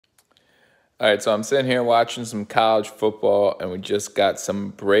All right, so I'm sitting here watching some college football, and we just got some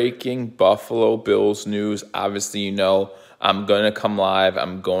breaking Buffalo Bills news. Obviously, I'm going to come live.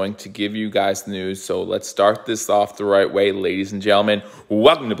 I'm going to give you guys the news. So let's start this off the right way, ladies and gentlemen.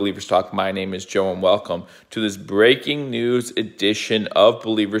 Welcome to Believers Talk. My name is Joe, and welcome to this breaking news edition of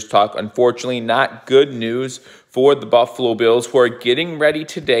Believers Talk. Unfortunately, not good news for the Buffalo Bills, who are getting ready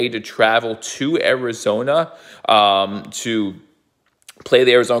today to travel to Arizona to play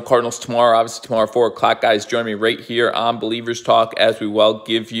the Arizona Cardinals tomorrow. Obviously, tomorrow, 4 o'clock, guys. Join me right here on Believers Talk as we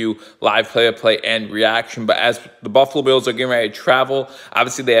give you live play-by-play and reaction. But as the Buffalo Bills are getting ready to travel,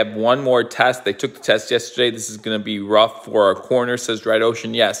 obviously, they have one more test. They took the test yesterday. This is going to be rough for our corner, says Dread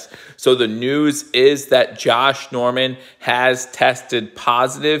Ocean. Yes. So the news is that Josh Norman has tested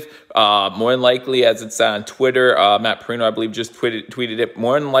positive. More than likely, as it's on Twitter, Matt Perino, I believe, just tweeted it,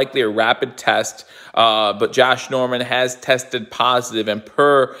 more than likely a rapid test. But Josh Norman has tested positive, and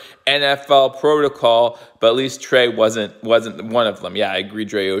per NFL protocol, but at least Trey wasn't one of them. Yeah, I agree,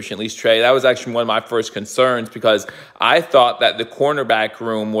 Dre Ocean. At least Trey, that was actually one of my first concerns because I thought that the cornerback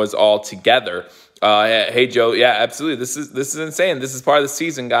room was all together. Hey Joe, yeah, absolutely. This is insane. This is part of the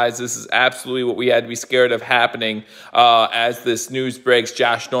season, guys. This is absolutely what we had to be scared of happening. As this news breaks,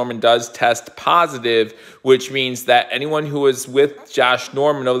 Josh Norman does test positive, which means that anyone who was with Josh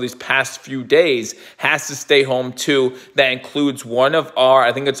Norman over these past few days has to stay home too. That includes one of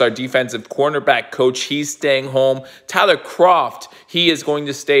I think it's our defensive cornerback coach. He's staying home. Tyler Kroft, he is going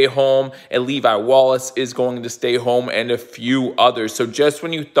to stay home, and Levi Wallace is going to stay home, and a few others. So just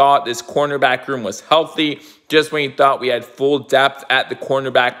when you thought this cornerback room was healthy, just when you thought we had full depth at the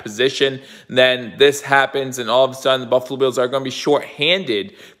cornerback position, then this happens, and all of a sudden the Buffalo Bills are going to be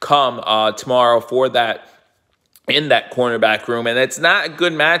shorthanded come tomorrow for that in that cornerback room. And it's not a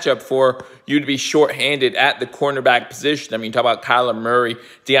good matchup for you to be shorthanded at the cornerback position. I mean, talk about Kyler Murray,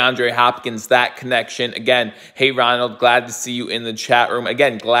 DeAndre Hopkins, that connection. Again, hey, Ronald, glad to see you in the chat room.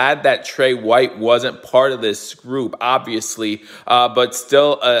 Again, glad that Trey White wasn't part of this group, obviously, but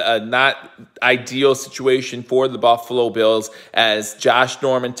still a not ideal situation for the Buffalo Bills as Josh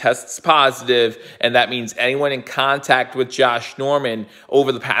Norman tests positive, and that means anyone in contact with Josh Norman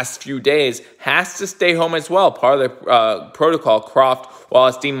over the past few days has to stay home as well. Part of the protocol. Kroft,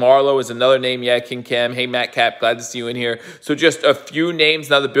 Wallace, Dean Marlowe is another name. Yeah, King Cam. Hey, Matt Cap, glad to see you in here. So just a few names.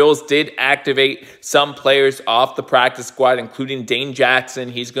 Now, the Bills did activate some players off the practice squad, including Dane Jackson.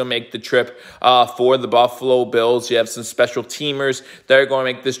 He's going to make the trip for the Buffalo Bills. You have some special teamers that are going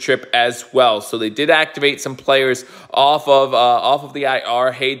to make this trip as well. So they did activate some players off of the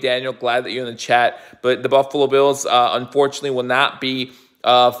IR. Hey, Daniel, glad that you're in the chat. But the Buffalo Bills, unfortunately, will not be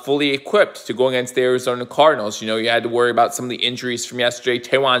fully equipped to go against the Arizona Cardinals. You had to worry about some of the injuries from yesterday.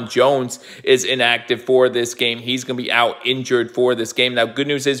 Taewon Jones is inactive for this game. He's going to be out injured for this game. Now, good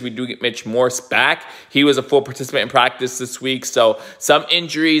news is we do get Mitch Morse back. He was a full participant in practice this week. So some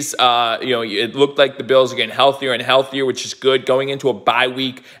injuries, it looked like the Bills are getting healthier and healthier, which is good going into a bye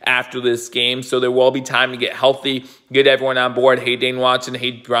week after this game. So there will be time to get healthy, get everyone on board. Hey, Dane Watson.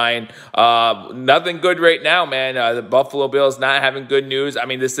 Hey, Brian. Nothing good right now, man. The Buffalo Bills not having good news. I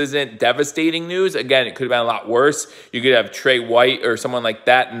mean, this isn't devastating news. Again, it could have been a lot worse. You could have Trey White or someone like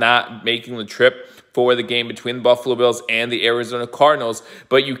that not making the trip for the game between the Buffalo Bills and the Arizona Cardinals.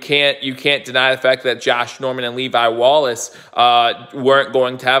 But you can't deny the fact that Josh Norman and Levi Wallace weren't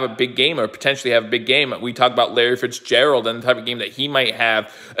going to have a big game or potentially have a big game. We talk about Larry Fitzgerald and the type of game that he might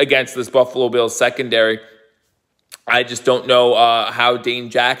have against this Buffalo Bills secondary. I just don't know how Dane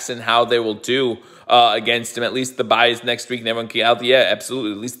Jackson, how they will do against him. At least the bye is next week and everyone can get out. Yeah,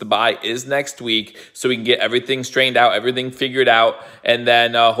 absolutely. At least the bye is next week so we can get everything straightened out, everything figured out, and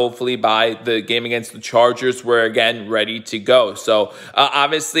then hopefully by the game against the Chargers, we're again ready to go. So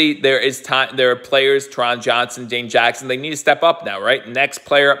obviously there is time. There are players, Teron Johnson, Dane Jackson, they need to step up now, right? Next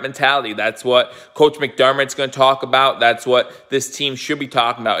player up mentality. That's what Coach McDermott's going to talk about. That's what this team should be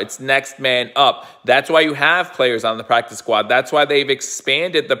talking about. It's next man up. That's why you have players on the practice squad. That's why they've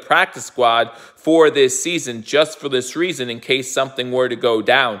expanded the practice squad for this season, just for this reason, in case something were to go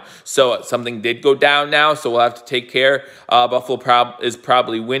down. So something did go down now, so we'll have to take care. Buffalo is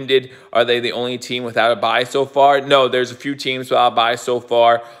probably winded. Are they the only team without a bye so far? No, there's a few teams without a bye so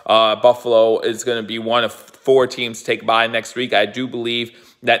far. Buffalo is going to be one of 4 teams to take a bye next week. I do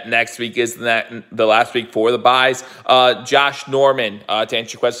believe that next week is the last week for the buys. Josh Norman, to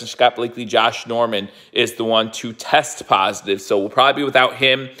answer your question, Scott Blakely, Josh Norman is the one to test positive. So we'll probably be without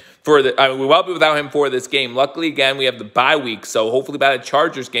him we will be without him for this game. Luckily, again, we have the bye week, so hopefully by the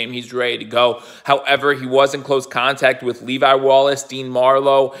Chargers game, he's ready to go. However, he was in close contact with Levi Wallace, Dean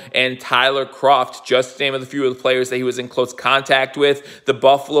Marlowe, and Tyler Kroft, just to name a few of the players that he was in close contact with. The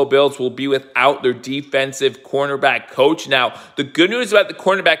Buffalo Bills will be without their defensive cornerback coach. Now, the good news about the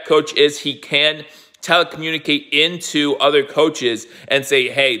cornerback coach is he can telecommunicate into other coaches and say,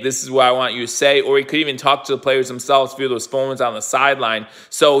 hey, this is what I want you to say. Or he could even talk to the players themselves via those phones on the sideline.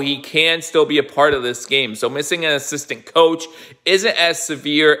 So he can still be a part of this game. So missing an assistant coach isn't as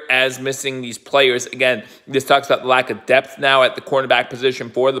severe as missing these players. Again, this talks about the lack of depth now at the cornerback position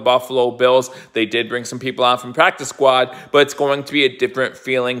for the Buffalo Bills. They did bring some people on from practice squad, but it's going to be a different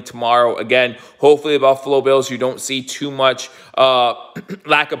feeling tomorrow. Again, hopefully the Buffalo Bills, you don't see too much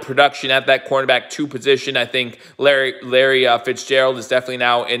lack of production at that cornerback 2 position. I think Larry Fitzgerald is definitely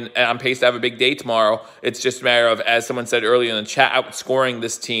now on pace to have a big day tomorrow. It's just a matter of, as someone said earlier in the chat, outscoring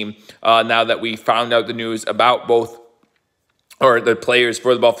this team now that we found out the news about the players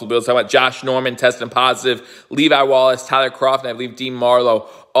for the Buffalo Bills. How about Josh Norman testing positive, Levi Wallace, Tyler Kroft, and I believe Dean Marlowe,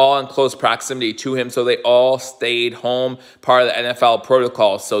 all in close proximity to him, so they all stayed home, part of the NFL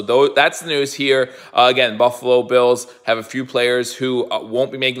protocol. So that's the news here. Again, Buffalo Bills have a few players who won't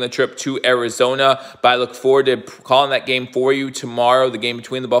be making the trip to Arizona, but I look forward to calling that game for you tomorrow. The game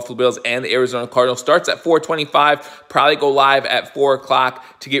between the Buffalo Bills and the Arizona Cardinals starts at 4:25. Probably go live at 4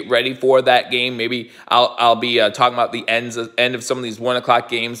 o'clock to get ready for that game. Maybe I'll be talking about the end of some of these 1 o'clock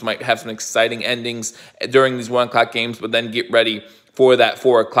games. Might have some exciting endings during these 1 o'clock games, but then get ready for that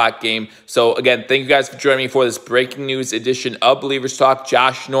 4 o'clock game. So again, thank you guys for joining me for this breaking news edition of Believers Talk.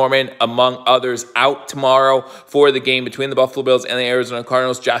 Josh Norman, among others, out tomorrow for the game between the Buffalo Bills and the Arizona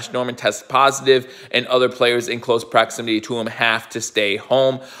Cardinals. Josh Norman tests positive, and other players in close proximity to him have to stay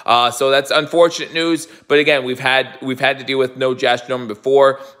home. So that's unfortunate news. But again, we've had to deal with no Josh Norman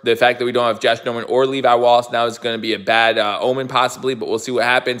before. The fact that we don't have Josh Norman or Levi Wallace now is going to be a bad omen possibly, but we'll see what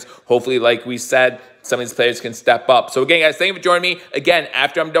happens. Hopefully, like we said, some of these players can step up. So again, guys, thank you for joining me. Again,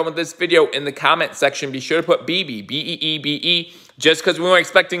 after I'm done with this video, in the comment section, be sure to put BB, B-E-E-B-E. Just because we weren't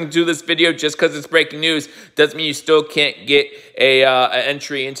expecting to do this video, just because it's breaking news, doesn't mean you still can't get an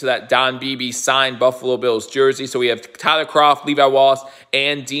entry into that Don Beebe signed Buffalo Bills jersey. So we have Tyler Kroft, Levi Wallace,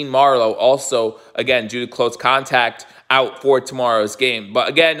 and Dean Marlowe. Also, again, due to close contact, out for tomorrow's game. But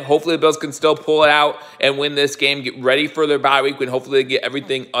again, hopefully the Bills can still pull it out and win this game, get ready for their bye week, and hopefully they get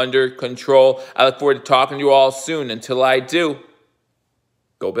everything under control. I look forward to talking to you all soon. Until I do,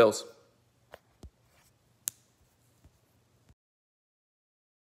 go Bills.